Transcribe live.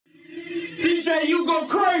DJ, you go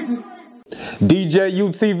crazy.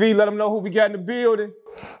 DJUTV, let them know who we got in the building.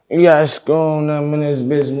 You got SCOOM, I'm in this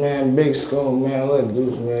bitch, man. Big SCOOM, man. Lil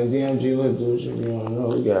Deuce, man. DMG Lil Deuce, if you don't know.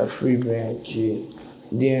 We got Free Band Kid.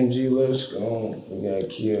 DMG Lil SCOOM. We got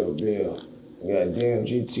Kill Bill. We got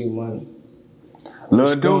DMG T Money.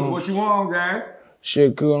 Lil Deuce, what you on, gang?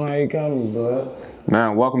 Shit cool, how you coming, bro?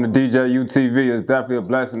 Man, welcome to DJUTV. It's definitely a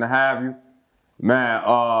blessing to have you. Man,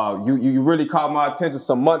 you really caught my attention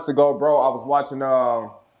some months ago, bro. I was watching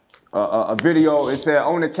a video. It said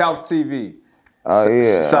On the Couch TV. Oh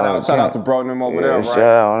yeah. Shout out to bro them over there, right? Shout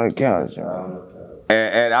out On the Couch.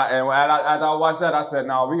 And after I watched that, I said,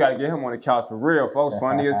 no, we gotta get him on the couch for real, folks.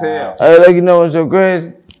 Funny as hell. Hey, like you know what's so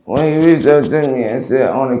crazy? When he reached out to me and said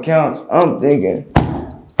On the Couch, I'm thinking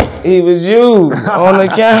he was you on the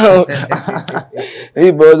couch. He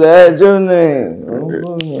supposed to ask your name.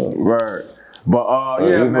 Right. But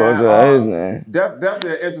yeah, man. His name.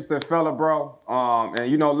 Definitely an interesting fella, bro. And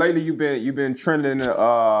you know, lately you've been trending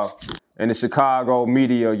in the Chicago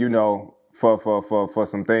media, you know, for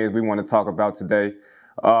some things we want to talk about today.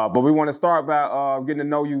 But we want to start by getting to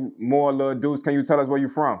know you more, Lil Deuce. Can you tell us where you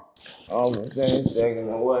from? I'm from 72nd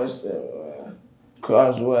and Western, man.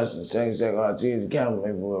 Cross Western, 72nd RT, the camera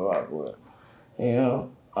maybe with Rockwood. You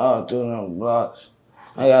know, all through them blocks.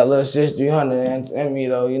 I got a little 6300 in me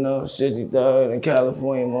though, you know, 63rd in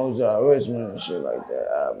California, Mozart, Richmond and shit like that.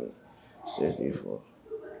 Album 64.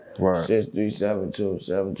 Right. 6372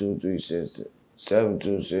 7236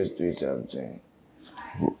 726317.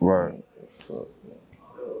 Right.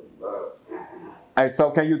 Hey,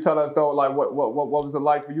 so can you tell us though, like what was it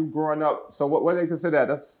like for you growing up? So what do they consider that?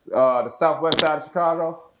 That's the southwest side of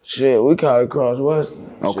Chicago? Shit, we call it Cross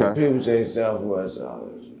Western. Okay. Shit, people say southwest side.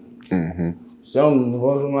 Mm-hmm. Some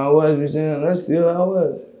folks from out west be saying that's still out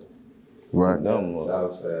west. Right.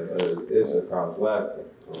 South side, it's a Cross Western.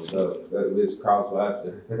 It's Cross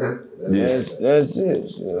Western. That's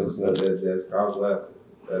it. That's Cross Western.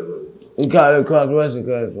 We call it Cross Western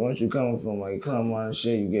because once you come from like Claremont and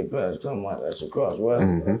shit, you get past Claremont, that's a Cross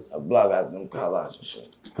Western. Mm-hmm. A block out them call-outs and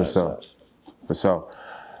shit. For sure. For sure.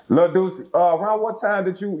 Lil Deuce, around what time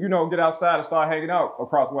did you know, get outside and start hanging out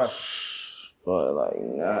across Western? But like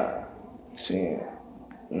 10.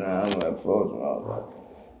 Nah, I'm like folks when I was like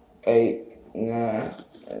 8, 9,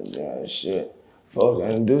 and then shit. Folks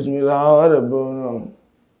introduced me to all other bro,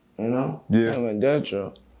 you know? Yeah. I'm in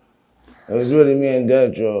Detroit. It was really me and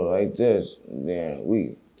Detroit like this. And then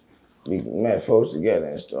we met folks together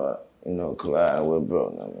and started, you know, colliding with bro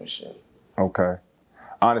and shit. Okay.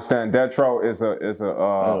 I understand Detroit is a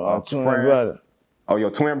twin friend. brother. Oh,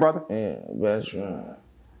 your twin brother? Yeah, best friend.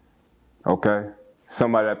 Okay.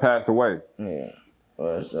 Somebody that passed away. Yeah.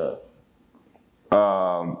 What's up?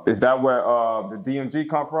 Is that where the DMG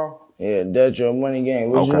come from? Yeah, Detroit Money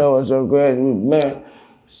Gang. But you know what's so crazy? We've been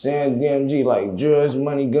saying DMG like drugs,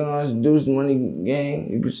 money, guns, Deuce Money Gang.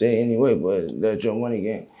 You could say anyway, but Detroit Money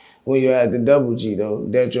Gang. When you're at the double G though,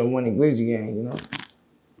 Detroit Money Glizzy Gang, you know?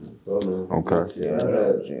 Okay. Yeah,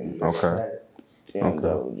 double G. Okay. Yeah,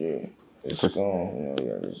 double G. It's SCOOM, you know, we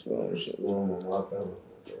got this SCOOM shit.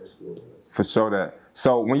 For sure that.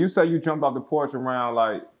 So when you say you jumped off the porch around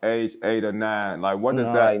like age 8 or 9, like what is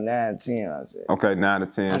that? Like 9, 10, I said. Okay, 9 to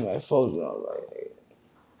 10. I'm like folks when I was like 8.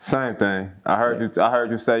 Same thing. I heard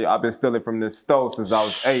you say I've been stealing from this store since I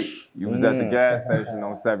was 8. You was at the gas station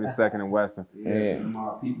on 72nd and Western. Yeah.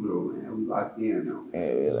 My people though, man. We locked in though.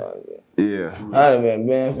 Yeah, we locked in. Yeah. I'd have been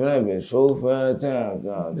banned for that bitch 4 5 times,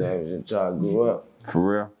 dog. That was just how I grew up. For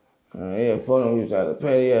real? Yeah, for them, you try to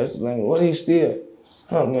pay the ass. Like, what he steal?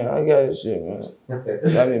 Oh man, I got this shit, man.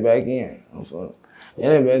 Got me back in. I'm fucking. Yeah,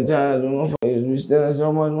 there been times when motherfuckers be stealing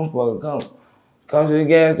so much, motherfucker come to the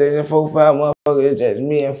gas station, 4 5 motherfuckers. It's just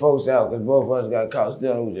me and folks out, cause both of us got caught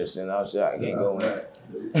stealing. We just sitting outside. I can't go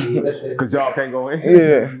in. Cause y'all can't go in.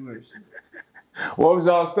 Yeah. What was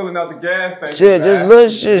y'all stealing out the gas station? Shit, just little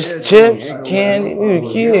shit, chips, candy. We were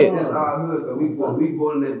kids. It's all good, so we go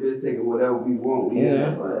in that bitch taking whatever we want.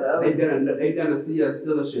 They done to see us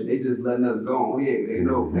stealing shit. They just letting us go on here. They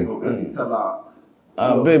know they gonna instantly tell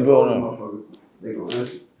our big bro motherfuckers. They gonna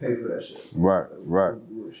instantly pay for that shit. Right.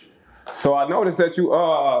 So I noticed that you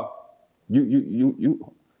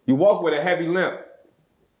walk with a heavy limp.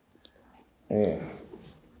 Yeah.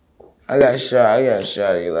 I got shot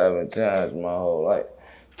 11 times my whole life.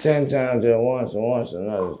 10 times at once and once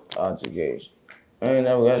another altercation. I ain't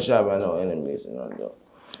never got shot by no enemies or nothing though.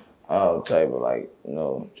 All type of like, you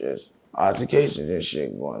know, just altercations and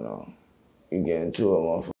shit going on. You get into a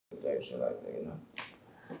motherfucker type shit like that, you know.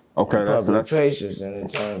 Okay, that's patience and it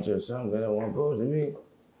turned to something that it wasn't supposed to be.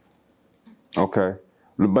 Okay.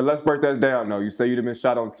 But let's break that down, though. You say you've been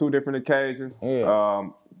shot on 2 different occasions. Yeah.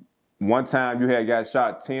 One time you had got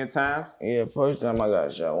shot 10 times? Yeah, first time I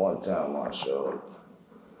got shot one time on my shoulder.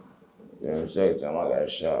 Then the second time I got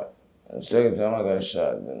shot. And the second time I got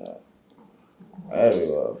shot, then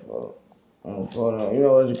everywhere, folks. You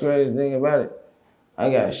know what's the crazy thing about it? I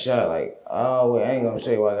got shot like all the way. I ain't gonna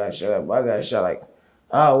say where I got shot at, but I got shot like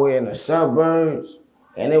all the way in the suburbs.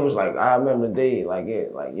 And it was like, I remember the day, like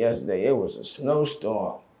yesterday, it was a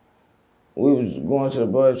snowstorm. We was going to the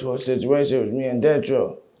bus for a situation. It was me and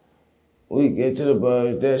Detro. We get to the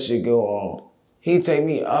bus, that shit go on. He take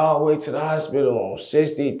me all the way to the hospital on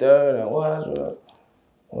 63rd and what hospital?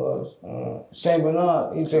 St.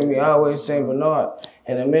 Bernard. He took me all the way to St. Bernard.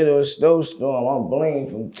 In the middle of a snowstorm, I'm bleeding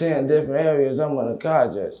from 10 different areas. I'm in the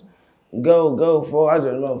car just go, folks. I just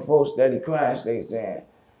remember folks steady crying, saying,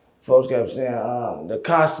 folks kept saying, the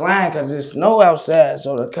car sliding because there's snow outside,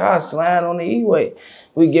 so the car sliding on the E-way.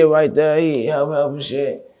 We get right there, he help and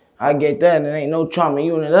shit. I get that, and there ain't no trauma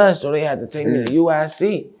unit us, so they had to take me to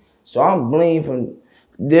UIC. So I'm bleeding from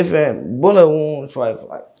different bullet wounds for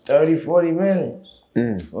like 30, 40 minutes.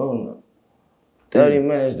 Oh no. 30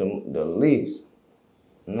 minutes the least.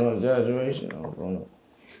 No exaggeration. No.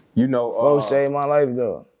 You know, folks saved my life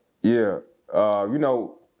though. Yeah. You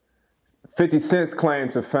know, 50 Cent's claim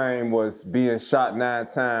to fame was being shot 9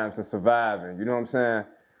 times and surviving. You know what I'm saying?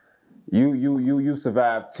 You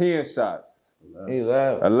survived 10 shots.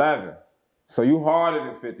 11. So you harder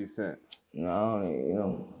than 50 Cent. No, you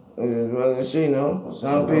know. It's regular shit, you know.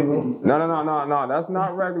 Some people. No. That's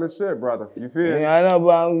not regular shit, brother. You feel? Yeah, I know,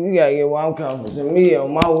 but you gotta get where I'm coming from. To me,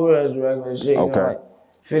 on my word, it's regular shit. Okay. You know, like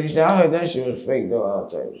 50 Cent, I heard that shit was fake though. All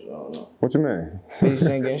types. I don't know. What you mean? 50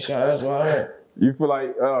 Cent getting shot. That's what I heard. You feel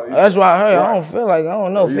like? That's what I heard. Right. I don't feel like I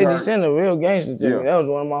don't know. 50 Cent a real gangster to me. Yeah. That was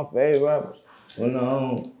one of my favorite rappers. But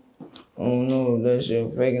no, I don't know if that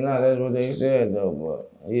shit faking out. That's what they said though.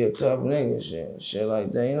 But he a tough nigga, shit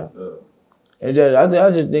like that, you know. It's just, I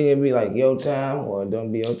just think it'd be like your time or it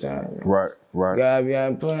don't be your time. Right. Gotta be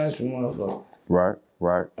having plans for motherfuckers.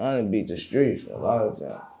 Right. I done beat the streets a lot of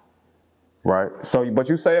times. Right. So, but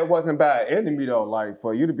you say it wasn't by an enemy though. Like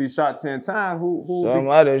for you to be shot 10 times, who? Some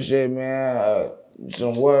other shit, man.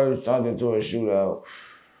 Some words turned into a shootout.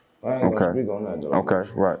 I ain't gonna speak on that though. Okay,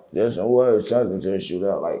 right. There's some words turned into a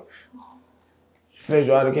shootout. Like,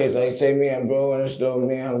 official altercation, like say me and bro in the store,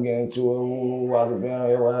 me and him getting into it, out the band,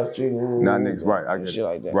 your street, Nah, niggas, right. I get shit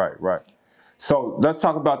like that. Right. So let's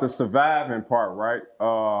talk about the surviving part, right?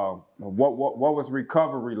 What was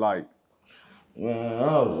recovery like? Man,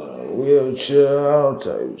 I was in a wheelchair, all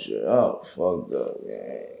type of shit. I was fucked up,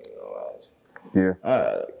 Yeah. I had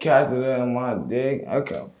a catheter in my dick. I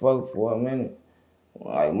couldn't fuck for a minute.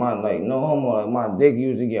 Like no homo, like my dick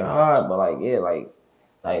used to get hard, but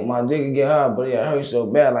like my dick would get hard, but it hurt so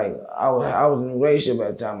bad. Like I was in a relationship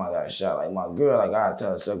at the time I got shot. Like my girl, like I'd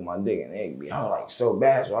tell her to suck my dick and it'd be hard like so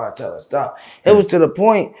bad, so I'd tell her stop. It was to the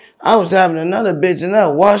point I was having another bitch and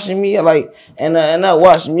that washing me like and that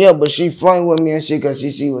washing me up, but she flung with me and shit cause she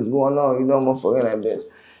see what's going on. You know, motherfucking that bitch.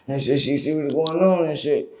 And shit, she see what's going on and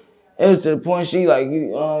shit. It was to the point she like,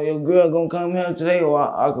 your girl gonna come here today or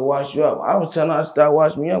I could wash you up. I was telling her to stop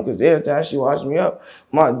washing me up because every time she washed me up,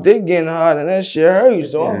 my dick getting hard and that shit hurt.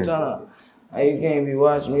 So I'm telling her, hey, you can't be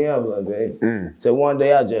washing me up, little baby. So one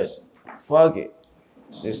day I just, fuck it.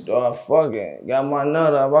 Just start fucking. Got my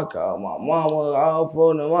nut up. I called my mama, all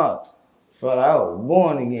 4 of them out. Felt like I was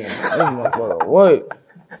born again. This motherfucker work.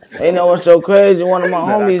 You know what's so crazy? One of my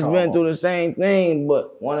homies been through the same thing,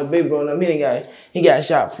 but one of the big bro, he got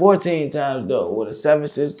shot 14 times though with a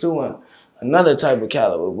 7.62 and another type of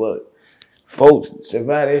caliber. But folks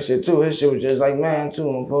survived that shit too. His shit was just like mine too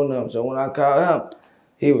and 4 of them. So when I called him,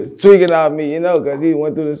 he was tweaking out me, you know, because he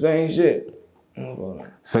went through the same shit.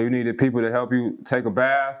 So you needed people to help you take a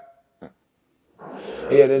bath?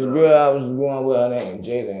 Yeah, this girl I was going with, her name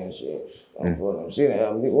Jada and shit. She didn't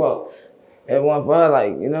help me walk. That one for her,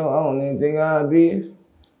 like, you know, I don't even think I'd be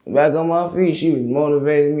back on my feet. She was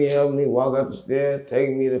motivating me, helping me walk up the stairs,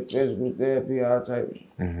 taking me to physical therapy, all type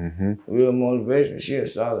of real motivation. She a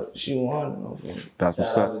solid. She 100. That's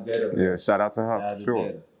what's up. Yeah, shout out to her.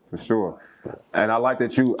 For sure. And I like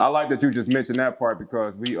that you just mentioned that part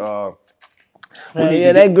because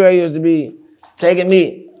that girl used to be taking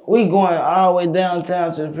me. We going all the way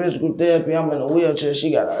downtown to the physical therapy. I'm in a wheelchair.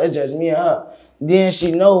 It's just me and her. Then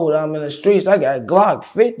she know that I'm in the streets. I got Glock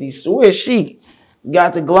 50. Swear she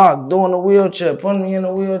got the Glock doing the wheelchair, putting me in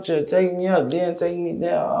the wheelchair, taking me up, then taking me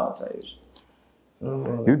down, all types.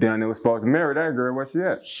 You down there was supposed to marry that girl. Where she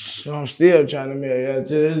at? I'm still trying to marry her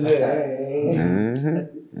to this day.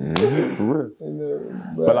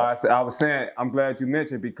 But I was saying, I'm glad you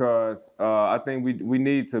mentioned because I think we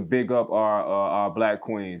need to big up our black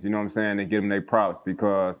queens. You know what I'm saying, and give them their props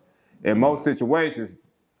because in most situations.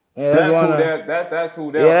 Yeah, that's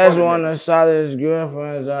who they're. Yeah, that's one of the solidest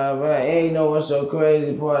girlfriends I've had. And you know what's so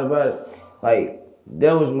crazy part about it? Like,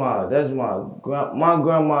 that's my grandma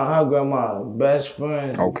and her grandma best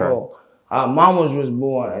friends before our mamas was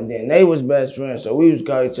born, and then they was best friends, so we used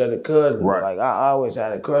to call each other cousins. Right. Like, I always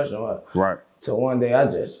had a crush on her. Right. So one day I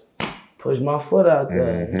just pushed my foot out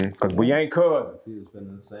there. Cause we ain't cousins. She was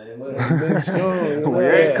feeling the same way. Big school. We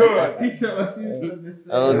ain't cousins. He said she was feeling the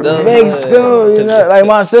same way. Big school, you know. Like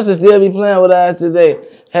my sister still be playing with us today.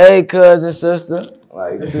 Hey, cousin, sister.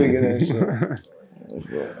 Like tweaking and shit.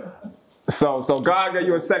 So God gave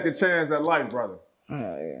you a second chance at life, brother.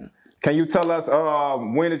 Yeah. Can you tell us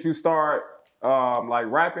when did you start like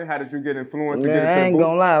rapping? How did you get influenced to get into the I ain't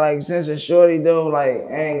gonna lie, like since a shorty though, like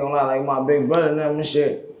I ain't gonna lie, like my big brother and them and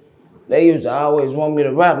shit, they used to always want me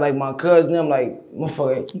to rap. Like my cousin them, like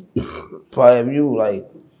motherfucker, probably if you like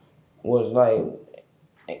was like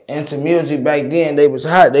into music back then, they was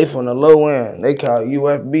hot. They from the low end. They called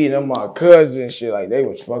UFB. Them my cousins and shit. Like they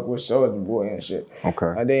was fuck with Soulja Boy and shit.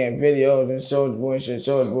 Okay. Like they in videos and Soulja Boy and shit.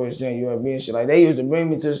 Soulja Boy saying UFB and shit. Like they used to bring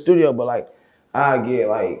me to the studio, but like I get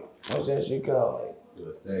like what's that shit called?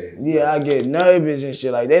 Like yeah, I get nervous and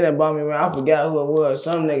shit. Like they done brought me around. I forgot who it was.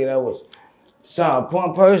 Some nigga that was some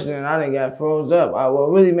point person and I done got froze up.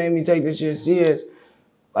 What really made me take this shit serious,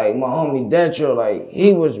 like my homie Detro, like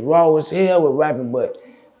he was raw as hell with rapping, but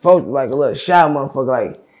folks like a little shy motherfucker,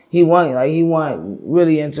 like he wasn't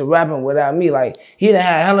really into rapping without me. Like he done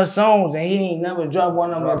had hella songs and he ain't never dropped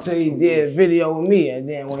one of them until he did a video with me. And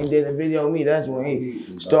then when he did a video with me, that's when he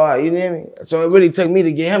started, you know what I mean? So it really took me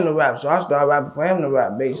to get him to rap. So I started rapping for him to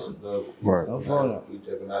rap, basically. Right. I'm phone up. You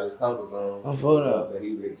checking out his comfort zone. I'm phone up.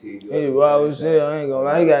 He raw as hell, I ain't gonna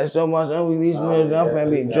lie. He got so much unreleased music, I'm finna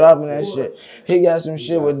be dropping that shit. He got some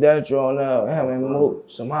shit with Detro on there, him and Mook,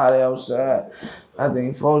 some hot outside. I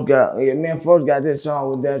think folks got, folks got this song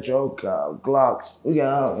with Detro, Glocks. We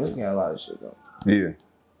got a lot of shit though. Yeah.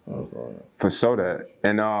 For sure that.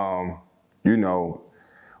 And you know,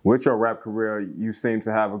 with your rap career, you seem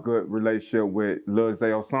to have a good relationship with Lil Zay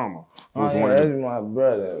Osama. Oh yeah, that's my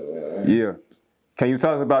brother, man. Yeah. Can you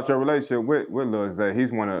tell us about your relationship with Lil Zay?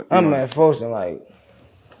 He's one of, I met folks in like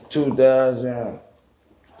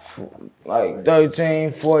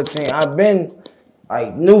 2013, 14. I've been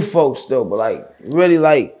like new folks though, but like really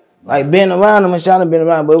like being around them and shit, I've been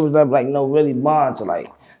around, but it was like no really bond to like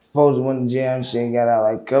folks that went to jail and shit and got out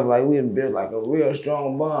like couple, like we had built like a real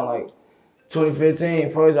strong bond. Like 2015,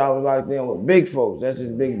 first I was locked in with big folks. That's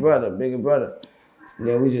his bigger brother.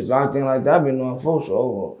 Then we just locked in like that. I've been knowing folks for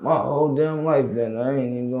over my whole damn life then. I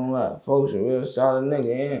ain't even gonna lie. Folks a real solid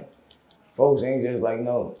nigga and folks ain't just like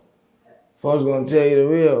no. Folks gonna tell you the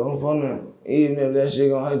real. I'm from them. Even if that shit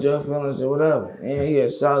gonna hurt your feelings or whatever. And he a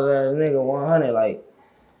solid ass nigga, 100. Like,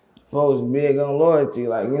 folks big on loyalty,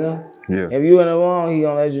 like, you know? Yeah. If you in the wrong, he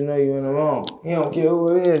gonna let you know you in the wrong. He don't care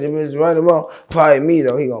who it is. If it's right or wrong, probably me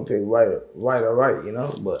though, he gonna pick right or right, you know?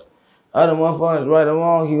 But other motherfuckers, right or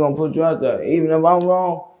wrong, he gonna put you out there. Even if I'm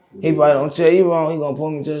wrong, he probably don't tell you wrong, he gonna pull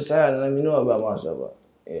me to the side and let me know about myself. But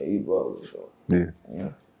yeah, he both, so. Yeah.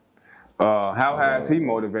 How has he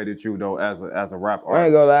motivated you though as a rap artist? I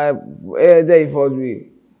ain't gonna lie, every day folks we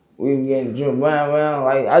getting drunk round.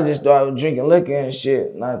 Like I just started drinking liquor and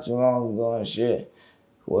shit not too long ago and shit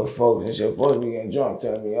with folks and shit. Folks be getting drunk,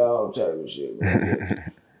 telling me all type of shit.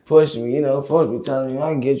 Pushing me, you know, folks be telling me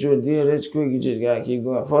I can get you a deal this quick, you just gotta keep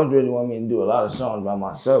going. Folks really want me to do a lot of songs by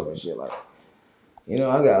myself and shit like. You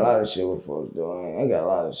know, I got a lot of shit with folks though. I got a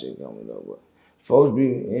lot of shit coming though, but folks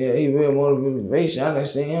be, yeah, he real motivation. I done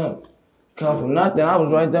seen him come from nothing. I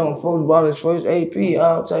was right there when folks bought his first AP,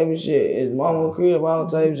 all type of shit. His mama crib, all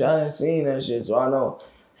type of shit. I done seen that shit, so I know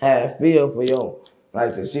how it feel for you.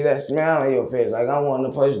 Like to see that smile on your face. Like I'm one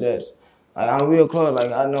of the person that's, like I'm real close. Like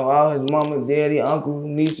I know all his mama, daddy, uncle,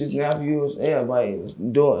 nieces, nephews, everybody, his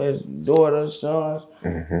daughters, sons.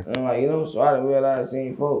 And like, you know, so I done realized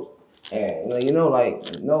seeing folks. And you know,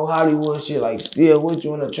 like no Hollywood shit, like still with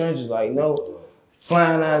you in the trenches. Like no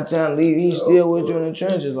flying out of town, leave, he still with you in the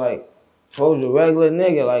trenches. Like, folks a regular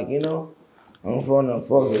nigga, like, you know. I'm from them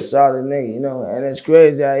folks a solid nigga, you know. And it's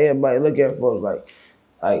crazy how everybody look at folks like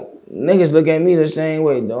niggas look at me the same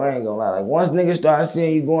way, though, I ain't gonna lie. Like, once niggas start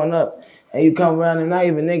seeing you going up and you come around and not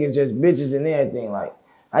even niggas, just bitches and everything. Like,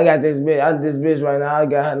 I got this bitch right now, I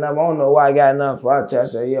got her number. I don't know why I got nothing for her. I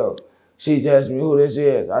say, yo, She tells me who this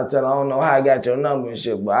is. I tell her I don't know how I got your number and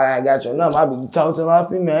shit, but I got your number. I be talking to a lot of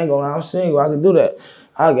female. I ain't gonna lie, I'm single. I can do that.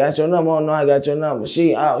 I got your number. I don't know I got your number.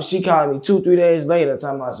 She called me 2-3 days later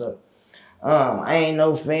talking about something. I ain't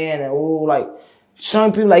no fan and ooh, like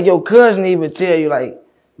some people like your cousin even tell you like,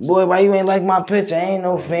 boy, why you ain't like my picture? I ain't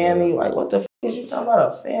no fan. You like, what the fuck is you talking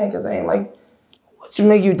about a fan? Cause I ain't like, what you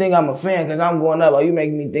make you think I'm a fan? Cause I'm going up. Or you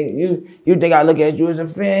make me think you think I look at you as a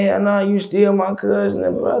fan? Hell nah, you still my cousin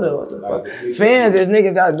and brother. What the fuck? Fans is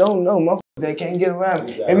niggas I don't know, motherfuckers that can't get around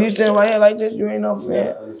me. If you sitting right here like this, you ain't no fan. You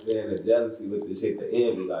gotta understand the jealousy with this shit, the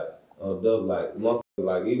envy, like dub, like motherfuckers,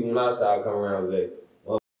 like even when I start come around, like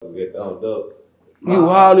motherfuckers get dub. You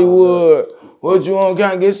Hollywood. What you want?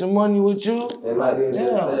 Can I get some money with you? And like it's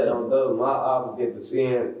just that dub, my office get to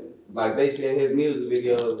seeing. Like they seeing his music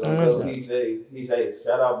videos, he say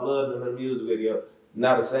shout out Blood in the music video.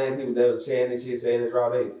 Now the same people that was sharing this shit saying it's raw.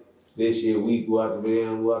 This shit we go out to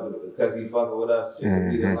them, because he fucking with us. Shit,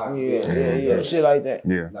 we didn't like shit like that.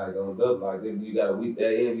 Yeah. Like on dub, like you gotta weep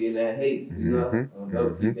that envy and that hate, you know. On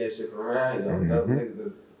dub, keep that shit from around you. On dub,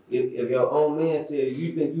 niggas. If your own man says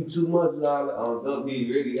you think you too much, on dub, he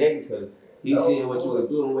really hates because he seeing what you could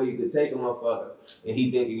do and where you could take a motherfucker, and he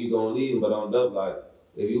thinking you gonna leave him, but on dub, like.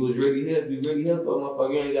 If you was really here, for a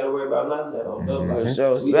motherfucker, you ain't gotta worry about nothing that on dub. Like,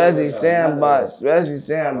 so especially sandbox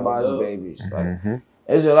babies. Like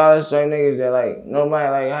there's a lot of certain niggas that like no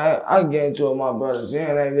matter like I get into it with my brothers. You know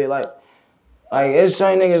what I mean? Like it's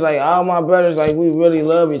certain niggas like all my brothers like we really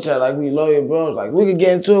love each other, like we loyal bros. Like we could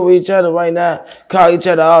get into it with each other right now, call each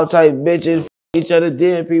other all type bitches, each other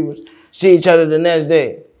dead people, see each other the next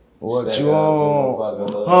day. What you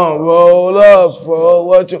on? Roll up, bro.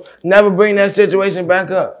 What you? Never bring that situation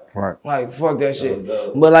back up. Right. Like, fuck that shit.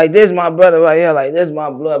 But, like, this my brother right here. Like, this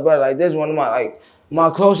my blood brother. Like, this one of my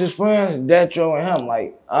closest friends, Detro and him.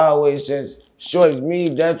 Like, I always since short me,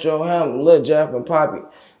 Detro, him, Lil Jeff, and Poppy.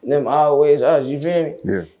 Them always us, you feel me?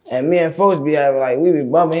 Yeah. And me and folks be having, like, we be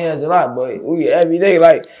bumping heads a lot, but we every day,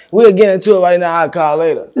 like, we'll get into it right now. I'll call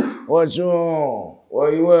later. What you on?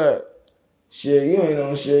 Where you at? Shit, you ain't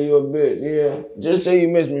on shit, you a bitch, yeah. Just say you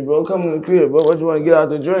miss me, bro. Come in the crib, bro. What you want to get out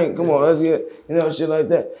the drink? Come on, let's get, shit like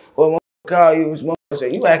that. Or call you,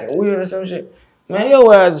 say, you acting weird or some shit. Man,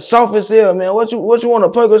 your ass soft as hell, man. What you want to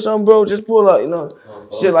perk or something, bro? Just pull up,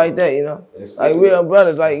 shit like that, Like real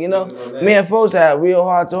brothers, like, me and folks have real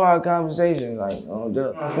heart-to-heart conversations, like, fuck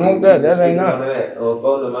that ain't nothing. On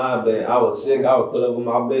phone to my bed, I was sick, I was put up with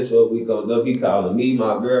my bitch for a week on dub. He calling me,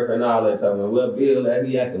 my girlfriend, all that time. And what Bill that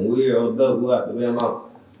he acting weird on dub, who out the bed, mom.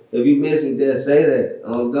 If you miss me, just say that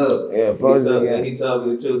on dub. Yeah, folks he told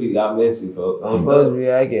me the truth. I miss you, folks. Folks be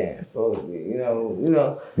acting, folks be,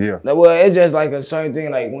 Yeah. Well, it's just like a certain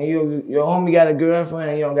thing. Like when your homie got a girlfriend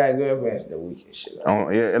and you don't got a girlfriend, it's the weakest shit.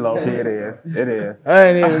 It is. It is. I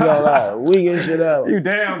ain't even gonna lie, weakest shit ever. You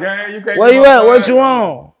damn gang, you can't. Where you at? What you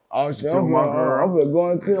on? Oh shit, I'm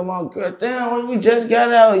going to kill my girl. Damn, we just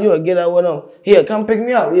got out. You'll get out with him. Here, come pick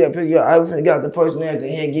me up. Yeah, pick you up. I finna get the purse and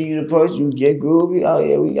everything. Here, give you the purse. You get groovy. Oh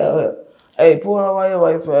yeah, we got her. Hey, pull out right here,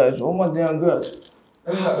 right fast. Where my damn girl?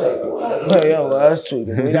 Hey, yo, that's true.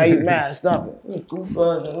 Now you mad, stop it. Goof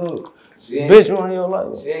ass. Bitch run your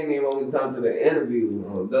life. She ain't even when we come to the interview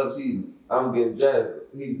on dub. I'm getting dressed.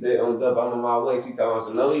 He there on dub. I'm on my way. She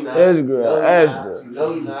talking, no, he not. That's girl, Ashley. She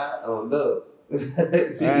know he not on dub. I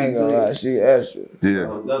ain't gonna lie, she extra. Yeah.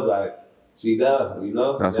 On dub, like she does,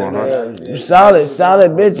 That's 100. Solid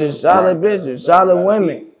bitches, solid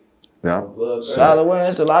women. Yeah. Solid women.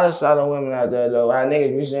 There's a lot of solid women out there though. How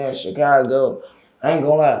niggas be saying Chicago, I ain't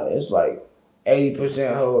gonna lie, it's like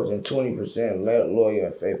 80% hoes and 20% loyal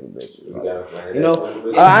and faithful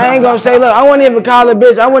bitches. I ain't gonna say, look, I wouldn't even call her a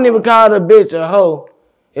bitch. I wouldn't even call her a bitch a hoe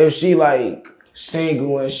if she like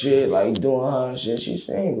single and shit, like doing her and shit. She's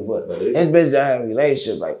single, but it's bitches that have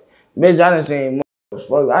relationships. Like, bitch, I done seen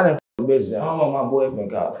fuck. I done fuck bitches at home. My boyfriend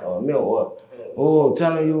called or milk or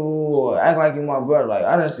telling you or act like you my brother. Like,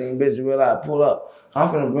 I done seen bitches realize pull up. I'm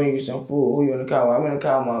finna bring you some food. Who you in the car? I'm in the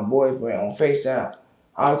car with my boyfriend on FaceTime.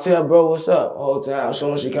 I'll tell bro what's up the whole time. As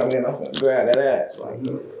soon as she come in, I'm finna grab that ass.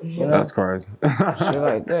 Like, That's crazy. Shit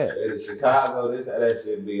like that. In Chicago, this how that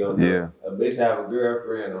shit be on. Yeah. A bitch have a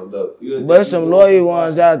girlfriend on dope. But some loyal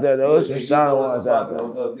ones out there though. Some solid ones out there.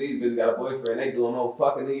 On dope. These bitches got a boyfriend. They doing more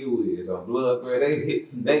fucking than you is on blood grade.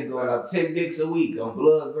 They going up 10 dicks a week on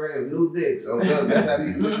blood grade, new dicks on dope. That's how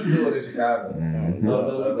these bitches do it in Chicago.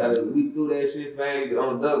 You gotta week through that shit, fang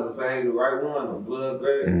on dope, fang the right one on blood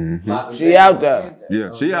grade. She out there.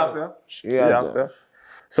 Yeah, she out there. She out there.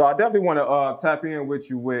 So I definitely want to tap in with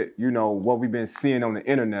you with, what we've been seeing on the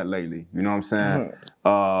internet lately. You know what I'm saying?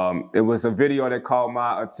 It was a video that caught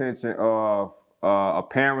my attention of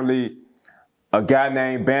apparently a guy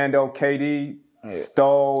named Bando KD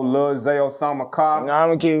stole Lil Zay Osama car. Nah, I'm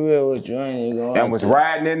gonna keep it real with you. I ain't even gonna and was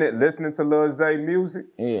riding in it, listening to Lil Zay music.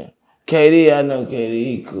 Yeah. KD, I know KD,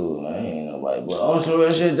 he cool, man. He ain't nobody. But on some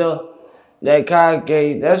real shit though, that car,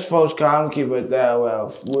 that's folks' car. I'm gonna keep it that way,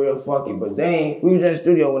 real fucky. But they ain't, we was in the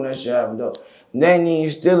studio when that shit happened though. They ain't even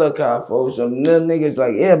steal a car, folks. So little niggas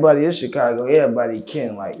like, everybody in Chicago, everybody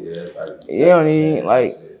kin. Like, you don't even,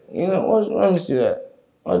 like, you know, let me see that.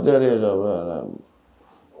 What that is though, bro?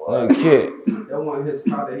 Like, kid. That wasn't his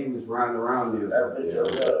car that he was riding around in.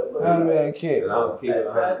 How many kids? How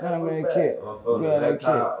many kids? Yeah, that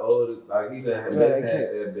kid. Like, he done had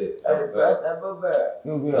that bit.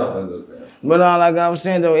 But like I was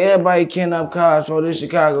saying though, everybody kin up cars for this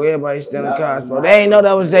Chicago. Everybody stealing cars for. They ain't know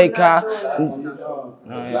that was Zay car.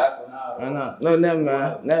 No, never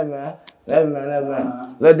mind.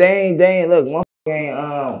 Look, they ain't. Look, motherfucker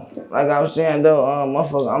ain't. Like I was saying though,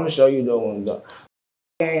 motherfucker, I'm gonna show you though when though.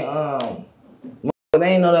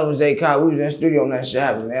 They ain't know that was Zay car. We was in the studio when that shit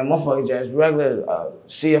happened, man. Motherfucker just regular,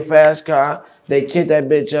 see a fast car. They kicked that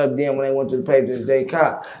bitch up. Then when they went to the paper, Zay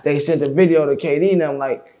car. They sent the video to KD and them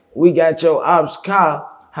like, we got your ops car.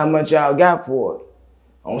 How much y'all got for it?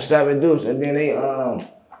 On 7 Deuce. And then they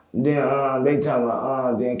talking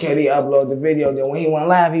about, then KD upload the video. Then when he went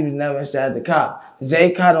live, he was never inside the car.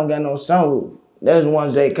 Zay car don't got no sunroof. There's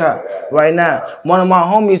one Zay car. Right now, one of my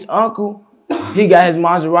homies' uncle, he got his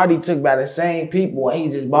Maserati took by the same people and he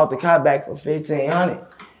just bought the car back for $1,500.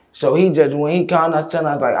 So he just, when he called us, telling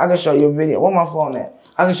us like, I can show you a video. Where my phone at?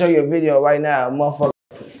 I can show you a video right now, motherfucker.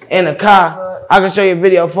 In the car, I can show you a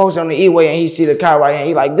video of folks on the E-way and he see the car right here.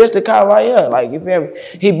 He like, this the car right here. Like, you feel me?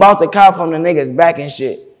 He bought the car from the niggas back and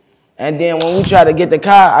shit. And then when we try to get the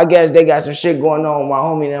car, I guess they got some shit going on with my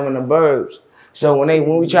homie and them in the burbs. So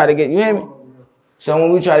when we try to get, you hear me? So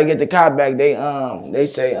when we try to get the car back, they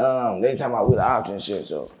say they talking about with the option shit,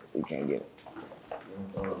 so we can't get it.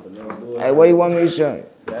 Hey, what you want me to show you?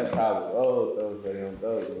 That car was old though,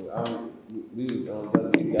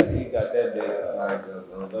 he got that day like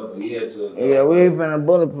yeah, we ain't finna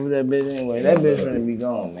bulletproof that bitch anyway. That bitch finna be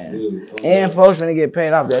gone, man. And folks finna get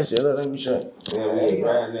paid off that shit. Look, let me show you. Yeah, we ain't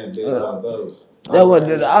riding that bitch on those. That was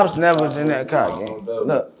the ops never was in that car, gang.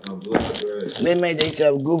 Look, they made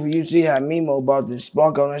themselves goofy. You see how Mimo bought the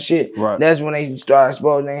spunk on that shit? Right. That's when they started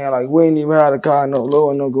exposing. They had like, we ain't even had a car, no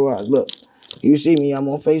lower, no garage. Look, you see me, I'm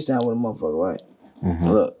on FaceTime with a motherfucker, right?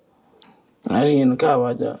 Look, I ain't in the car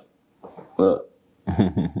right there. Look,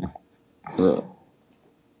 look.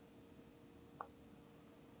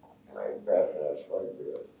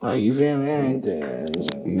 Like, you feel me?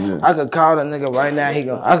 I could call the nigga right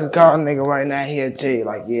now. He'll tell you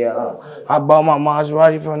like, yeah, I bought my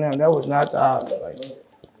Maserati from them. That was not the ops. Like,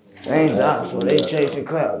 they ain't the ops, so they chasing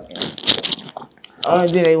clouds. Only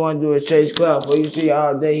thing they want to do is chase clout. For you see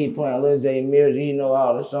all day he playing Lil Zay music. He know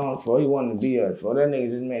all the songs for. He want to be us for. That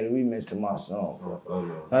nigga just made a remix to my song.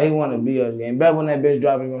 Now he want to be us again. Back when that bitch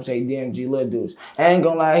dropped, he gonna say DMG Lil Deuce. I ain't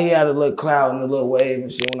gonna lie, he had a little cloud and a little wave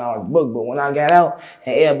and shit when I was booked. But when I got out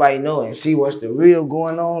and everybody know and see what's the real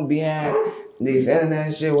going on behind these internet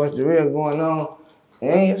and shit, what's the real going on,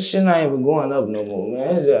 and shit not even going up no more,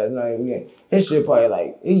 man. It's just not even getting. His shit probably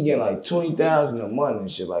like, he getting like 20,000 a month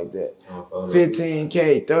and shit like that.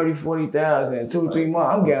 15K, 30, 40,000 in 2-3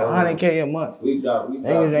 months. I'm getting 100K a month.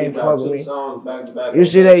 Niggas ain't fucking me. You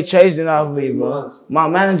see they chasing off of me, bro. My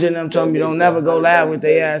manager and them told me don't never go live with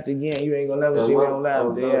their ass again. You ain't gonna never see me on live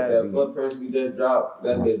with their ass again. That footprint we just dropped,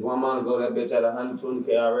 that bitch 1 month ago, that bitch had 120K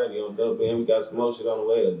already on dope. And we got some more shit on the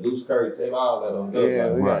way. A Deuce Curry, take all that on dope.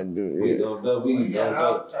 Yeah, we gotta do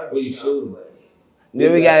it. We shooting.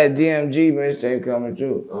 Then we got a DMG mixtape coming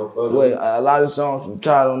through. With a lot of songs from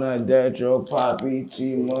Todd on that, Detro, Poppy,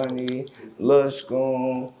 T-Money, Lil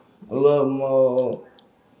SCOOM, Lil Mo,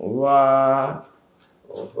 Ra.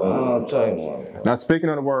 I'll tell you more. Now speaking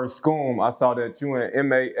of the word SCOOM, I saw that you and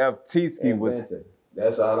MAFT was.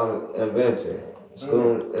 That's all I'm inventing.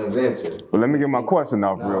 SCOOM invention. Well, let me get my question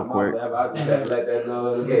off real quick. I just had to let that know.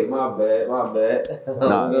 Okay, my bad.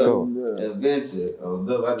 Nah, it's cool. Invention.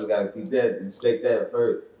 I just gotta keep that, stake that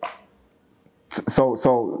first. So,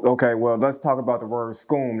 okay, well, let's talk about the word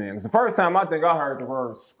SCOOM then. 'Cause the first time I think I heard the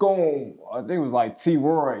word SCOOM, I think it was like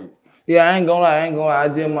T-Roy. Yeah, I ain't gonna lie. I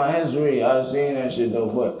did my history. I seen that shit though,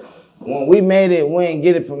 but when we made it, we ain't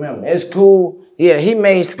get it from him. It's cool. Yeah, he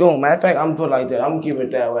made SCOOM. Matter of fact, I'm gonna put it like that. I'm gonna keep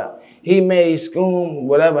it that way. He made SCOOM,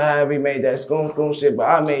 whatever, however he made that SCOOM shit, but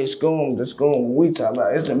I made SCOOM, the SCOOM we talk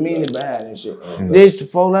about. It's the meaning behind this shit. This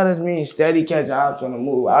 4 letters mean steady catching ops on the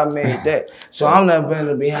move. I made that. So I'm not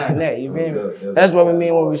been behind that, you feel me? That's what we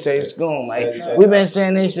mean when we say SCOOM. Like, we've been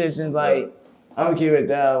saying this shit since like, I'm gonna keep it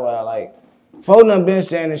that way, like, Folk done been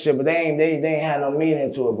saying this shit, but they ain't had no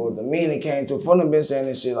meaning to it. But the meaning came to it. Folk done been saying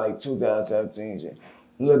this shit like 2017 shit.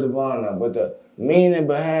 Lil Devon, but the meaning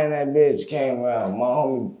behind that bitch came around. My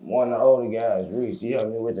homie, one of the older guys, Reese, he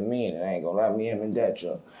helped me with the meaning. I ain't gonna lie, me, him, and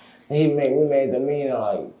Detro. We made the meaning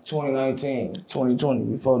like 2019, 2020,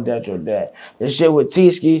 before Detro died. The shit with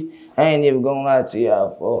T-Ski, I ain't even gonna lie to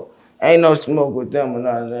y'all, for ain't no smoke with them or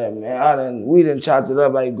none of that, man. We done chopped it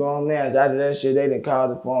up like grown men. After that shit, they done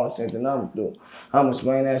called the phone and sent the number through. I'm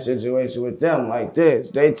explaining that situation with them like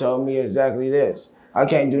this. They told me exactly this. I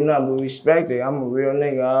can't do nothing but respect it. I'm a real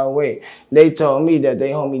nigga all the way. They told me that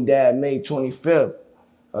they homie died May 25th,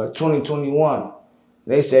 2021.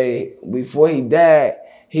 They say before he died,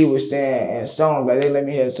 he was saying in songs, like they let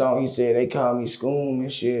me hear a song, he said they called me SCOOM and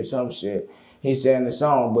shit, some shit. He said in the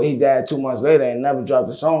song, but he died 2 months later and never dropped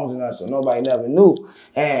the songs in us, so nobody never knew.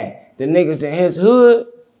 And the niggas in his hood,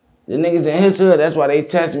 that's why they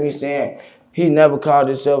tested me saying, he never called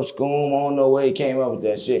himself SCOOM. I don't know where he came up with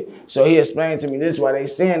that shit. So he explained to me this is why they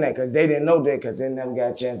saying that, because they didn't know that, because they never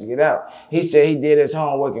got a chance to get out. He said he did his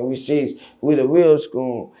homework and we the real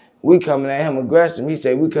SCOOM. We coming at him aggressive. He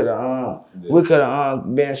said we could have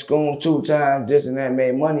been SCOOM 2 times, this and that,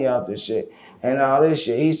 made money off this shit and all this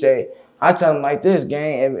shit. He said, I tell him like this,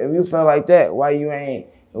 gang, if you feel like that, why you ain't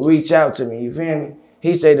reach out to me, you feel me?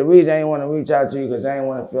 He said the reason I ain't want to reach out to you because I ain't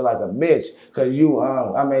want to feel like a bitch. Because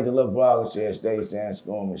I made the little blog and said, stay saying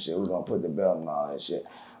SCOOM and shit. We're going to put the belt and all that shit.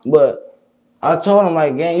 But I told him,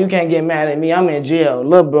 like, gang, you can't get mad at me. I'm in jail.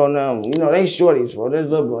 Lil bro now, you know, they shorties, bro. There's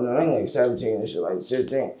Lil bro now. They like 17 and shit, like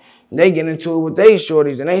 16. They get into it with they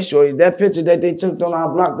shorties and they shorties. That picture that they took on our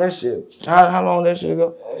block, that shit. How long that shit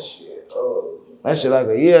ago? That shit like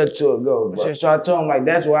a year or 2 ago. But so I told him, like,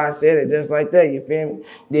 that's why I said it just like that, you feel me?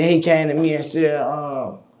 Then he came to me and said,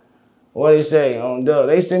 what they say on Dub?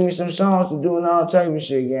 They sent me some songs to do and all type of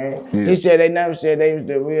shit, gang. Yeah. He said they never said they was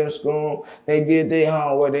the real SCOOM. They did their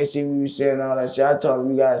homework. They see what we said and all that shit. I told them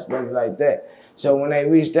we got to expect it like that. So when they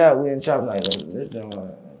reached out, we didn't chop like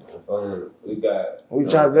that. We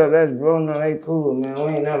chopped up, that's bro, no, they cool, man.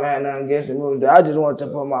 We ain't never had nothing against the movie. I just wanted to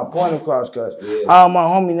put my point across, cause all my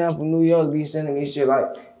homies now from New York be sending me shit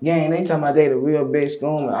like, gang, they talking about they the real big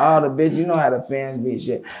SCOOM and all the bitch, you know how the fans be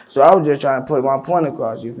shit. So I was just trying to put my point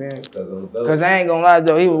across, you feel me? Cause I ain't gonna lie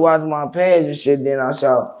though, he was watching my page and shit, then I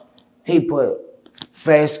saw he put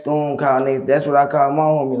fast SCOOM calling it. That's what I call my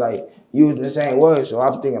homie, like using the same words. So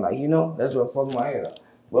I'm thinking like, you know, that's what fucked my head up.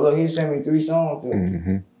 But look, he sent me 3 songs to get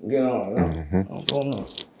on, you know? I don't know.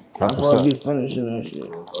 I'm supposed to be finishing that shit.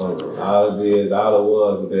 All it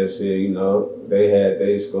was with that shit, you know, they had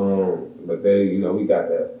they SCOOM, but they, you know, we got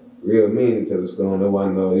that real meaning to the SCOOM. There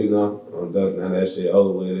wasn't no, you know, on Duck, now that shit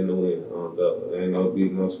over with in the wind on Duck. There ain't no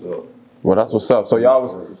beat, no smoke. Well, that's what's up. So y'all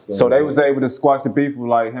so they was able to squash the beef with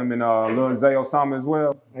like him and Lil Zay Osama as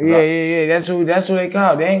well? Yeah. That's who they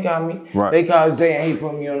called. They ain't called me. Right. They called Zay and he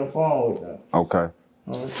put me on the phone with them. Okay.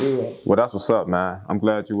 Well, that's what's up, man. I'm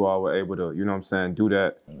glad you all were able to, you know what I'm saying, do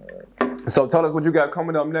that. So tell us what you got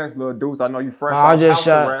coming up next, Lil Deuce. I know you fresh off house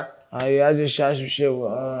arrest. I just shot some shit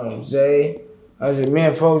with Zay. Me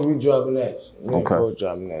and folks, we dropping next.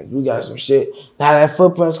 We got some shit. Now that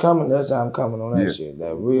Footprints coming, that's how I'm coming on that shit.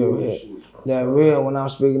 That real hit. That real, when I'm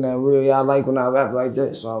speaking that real, y'all like when I rap like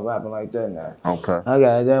that, so I'm rapping like that now. Okay. I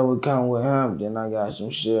got that would come with him. Then I got some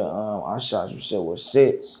shit, I shot some shit with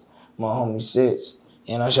Sits, my homie Sits.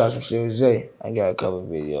 And I shot some shit with Zay. I got a couple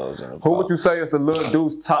videos in the Who would you say is the Lil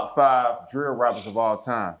Deuce top 5 drill rappers of all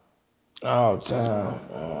time? All time,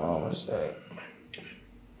 I'm gonna say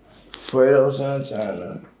Fredo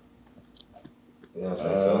Santana.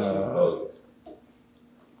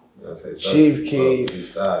 Chief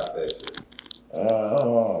Keef.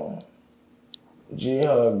 G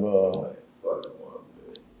Hub,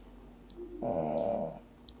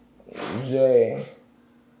 Zay,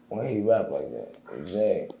 when he rap like that.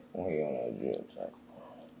 Zay, when he on that drill type.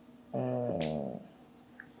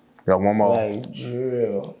 Got one more. Like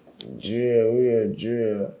real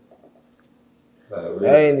drill.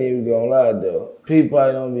 I ain't even gonna lie though. People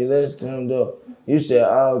probably don't be listening to him though. You said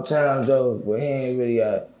all time though, but he ain't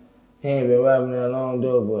been rapping that long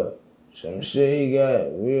though, but some shit he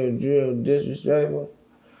got, real drill, disrespectful.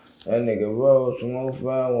 That nigga Rose from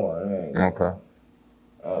 051. Okay.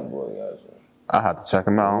 Oh boy, got some. I have to check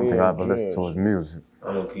him out. I don't think I ever listened to his music.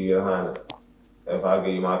 I'm gonna keep it 100. If I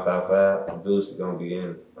give you my top 5, Deuce is gonna be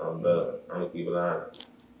in on Dub. I'm gonna keep it 100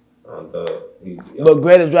 on Dub. But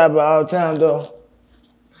greatest rapper of all time though.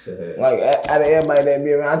 Like out of everybody that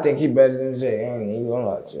be around, I think he better than Zay. I ain't even gonna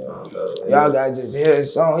lie to you. Y'all gotta just hear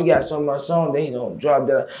his song. He got so much song that he don't drop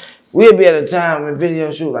that. We'll be at a time in video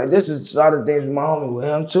shoot like this is a lot of things with my homie with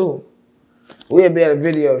him too. we'd be at a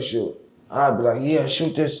video shoot. I'd be like, yeah,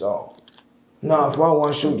 shoot this song. Nah, if I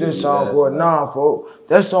want to shoot this song, or nah, for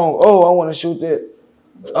that song, oh, I want to shoot that.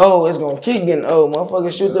 Oh, it's gonna keep getting old.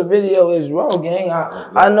 Motherfucker, shoot the video is raw, gang.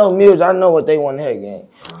 I know music, I know what they want to hear, gang.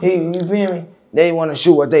 You feel me? They want to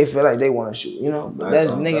shoot what they feel like they want to shoot, you know? But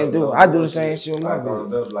that's niggas do. I do the same shit with my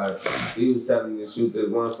video. Like, he was telling me to shoot this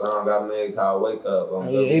one song I made called Wake Up.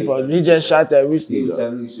 He just shot that recently. He was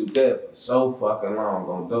telling me to shoot that for so fucking long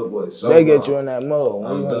on Dope Boy. So they get you in that mode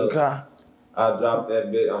when you in the car. I dropped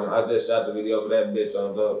that bitch. I just shot the video for that bitch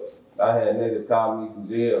on Dope. I had niggas call me from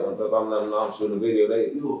jail on Dope. I'm letting them know I'm shooting a video.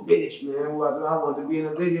 You a bitch, man. I want to be in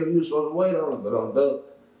a video. You supposed to wait on it. But on Dope,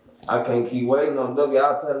 I can't keep waiting on Dope.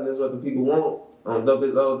 Y'all telling this what the people want. On Dope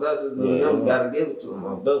is old dust. We gotta give it to them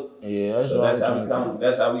on Dope. Yeah,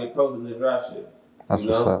 that's how we approaching this rap shit. That's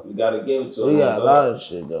what's up. We gotta give it to them. We got a lot of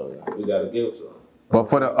shit though. We gotta give it to them. But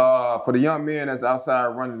for the young men that's outside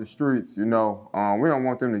running the streets, you know, we don't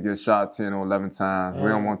want them to get shot 10 or 11 times. We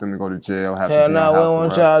don't want them to go to jail. Hell no, we don't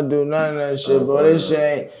want y'all to do none of that shit, bro. This shit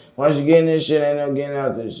ain't, once you get in this shit, ain't no getting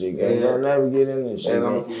out this shit, gang. Don't never get in this shit,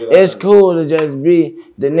 gang. It's cool to just be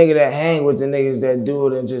the nigga that hang with the niggas that do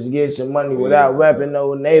it and just get some money without repping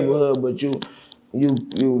no neighborhood, but you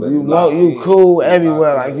cool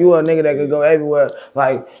everywhere. Like, you a nigga that could go everywhere.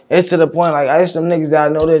 Like, it's to the point, like, I some niggas that I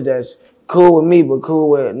know that's cool with me, but cool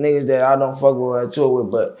with niggas that I don't fuck with or tour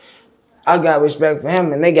with. But I got respect for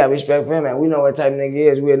him, and they got respect for him, and we know what type of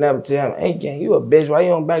nigga is. We'll never tell him, hey, gang, you a bitch. Why you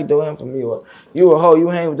don't backdoor him from me? Or you a hoe. You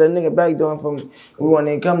hang with that nigga backdoor him from me. We want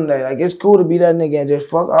to come today. Like, it's cool to be that nigga and just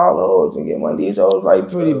fuck all the hoes and get one of these hoes like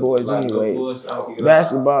pretty boys anyways.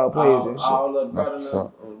 Basketball players and shit. All the brothers,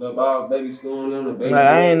 all baby school and them, the baby. Like,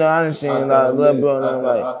 I done seen a lot of little bro and them,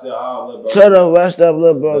 like, to the rest up,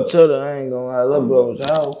 little bro, to the, I ain't gonna lie, little bro was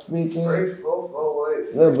how 15?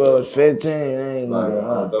 Little bro was 15, I ain't gonna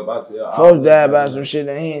lie. Folks died about some shit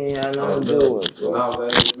that he ain't had nothing to do with.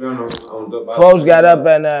 Folks got up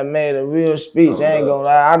and made a real speech, I ain't gonna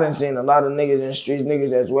lie. I done seen a lot of niggas in the streets, niggas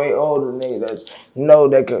that's way older, niggas that's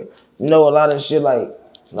that could know a lot of shit like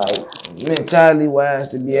mentality wise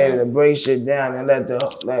to be able to break shit down and let the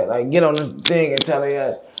like get on this thing and tell their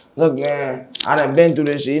ass, look man, I done been through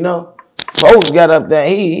this shit, you know? Folks got up there,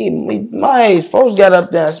 he my age, folks got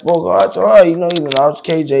up there and spoke hard to her, you know, he done lost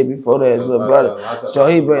KJ before that, his little brother. So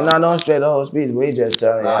he break, don't straight the whole speech, but he just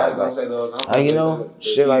telling you. Like, you know,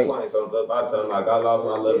 shit like. I lost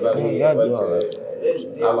my little brother.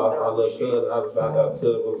 I lost my little cousin. I found out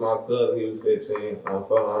Tug was my cousin. He was 15. On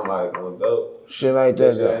phone, I'm like, on Dope. Shit like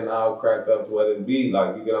that. Shit ain't all cracked up to what it be.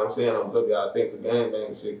 Like, you get what I'm saying? On Dope, I think the gang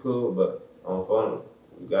bang shit cool, but on phone,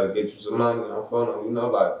 you gotta get you some money on phone. You know,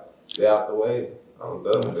 like, stay out the way. On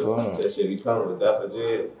Dope, that shit be coming with death or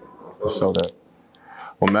jail. So that.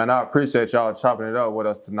 Well, man, I appreciate y'all chopping it up with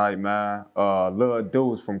us tonight, man. Lil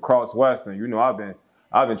Deuce from Cross Western. You know, I've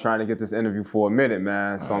been trying to get this interview for a minute,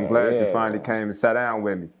 man. So I'm glad you finally came and sat down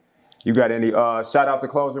with me. You got any shout outs or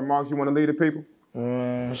closing remarks you want to leave the people?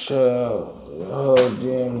 Shout out the whole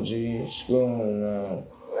DMG SCOOM, man.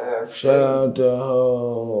 Shout out the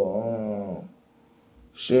whole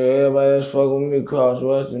shit, everybody that's fucking with me, Cross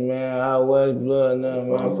Western, man. Out West Blood now,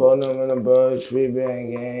 man. For them in the Birds, Free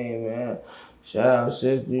Band Game, man. Shout out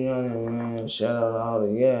 60 on it, man. Shout out all the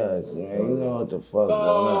guys, man. You know what the fuck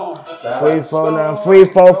going on. 349, free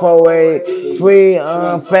 448, free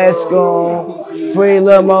Fat SCOOM, free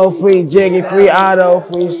Lil Mo, free Jiggy, free Otto,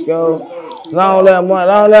 free Scope. Long live money,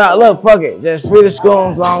 long live, look, fuck it. Just free the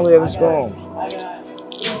SCOOMs, long live the SCOOMs.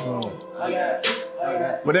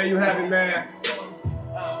 But there you have it, man.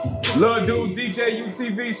 Lil Deuce,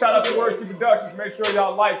 DJUTV, shout out to Word Productions. Make sure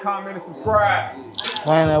y'all like, comment, and subscribe.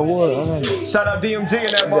 Find that wood. Shout out DMG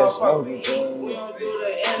and that motherfucker.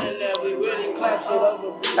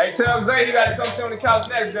 Hey, tell Zay he gotta come sit on the couch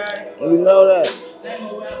next, gang. You know that.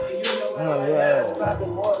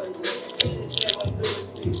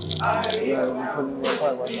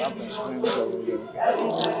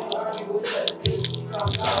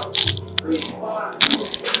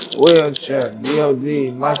 Wheelchair,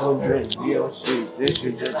 DOD, Michael Drake, DOC. This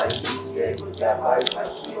shit just like this game.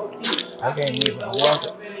 I can't even walk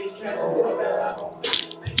it.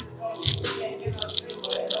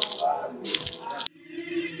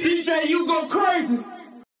 DJ, you go crazy.